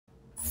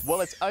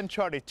Well, it's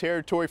uncharted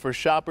territory for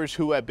shoppers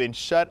who have been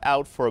shut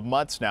out for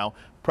months now.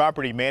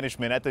 Property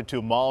management at the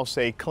two malls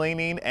say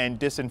cleaning and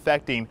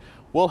disinfecting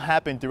will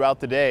happen throughout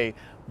the day,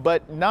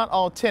 but not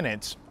all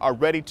tenants are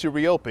ready to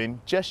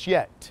reopen just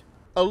yet.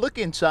 A look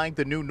inside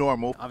the new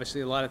normal. Obviously,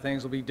 a lot of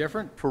things will be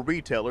different For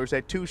retailers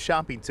at two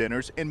shopping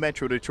centers in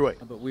Metro Detroit.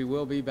 but we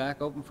will be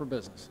back open for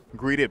business.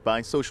 Greeted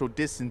by social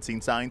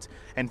distancing signs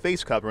and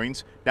face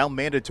coverings now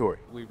mandatory.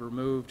 We've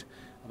removed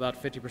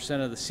about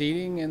 50% of the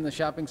seating in the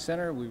shopping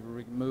center. We've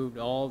removed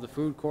all the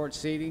food court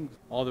seating.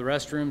 All the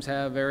restrooms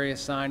have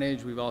various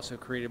signage. We've also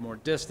created more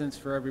distance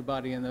for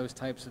everybody in those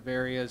types of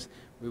areas.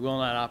 We will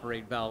not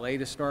operate valet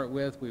to start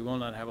with. We will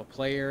not have a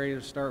play area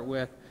to start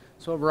with.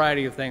 So a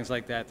variety of things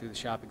like that through the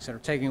shopping center,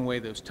 taking away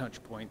those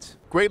touch points.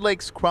 Great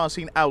Lakes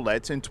Crossing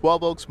outlets in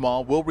 12 Oaks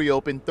Mall will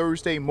reopen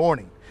Thursday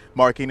morning,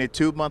 marking a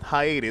 2-month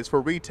hiatus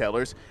for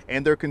retailers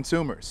and their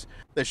consumers.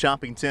 The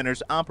shopping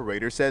center's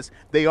operator says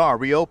they are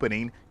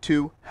reopening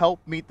to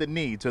help meet the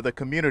needs of the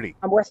community.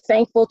 We're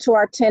thankful to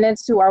our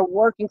tenants who are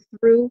working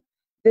through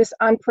this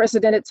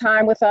unprecedented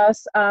time with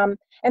us.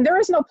 And there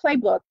is no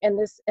playbook in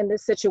this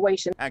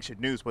situation. Action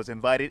News was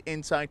invited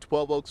inside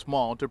 12 Oaks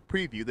Mall to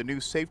preview the new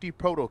safety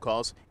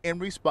protocols in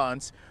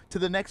response to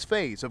the next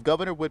phase of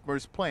Governor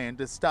Whitmer's plan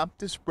to stop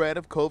the spread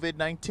of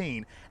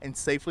COVID-19 and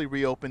safely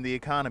reopen the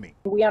economy.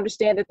 We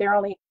understand that there are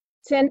only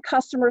 10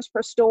 customers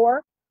per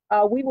store.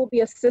 We will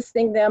be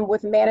assisting them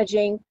with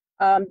managing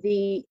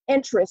the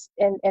interest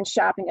in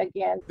shopping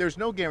again. There's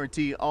no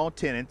guarantee all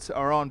tenants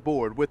are on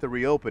board with the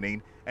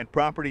reopening, and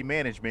property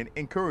management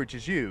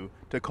encourages you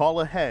to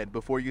call ahead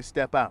before you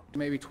step out.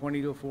 Maybe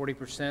 20 to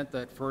 40%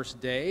 that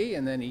first day,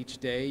 and then each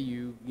day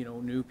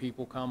new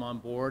people come on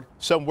board.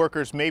 Some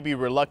workers may be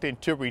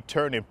reluctant to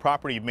return, and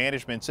property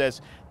management says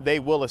they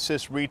will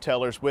assist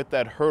retailers with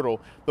that hurdle.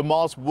 The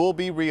malls will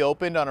be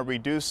reopened on a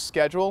reduced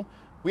schedule.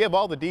 We have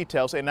all the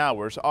details and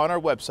hours on our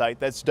website.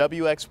 That's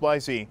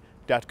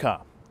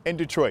WXYZ.com. In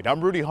Detroit,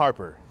 I'm Rudy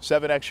Harper,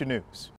 7 Action News.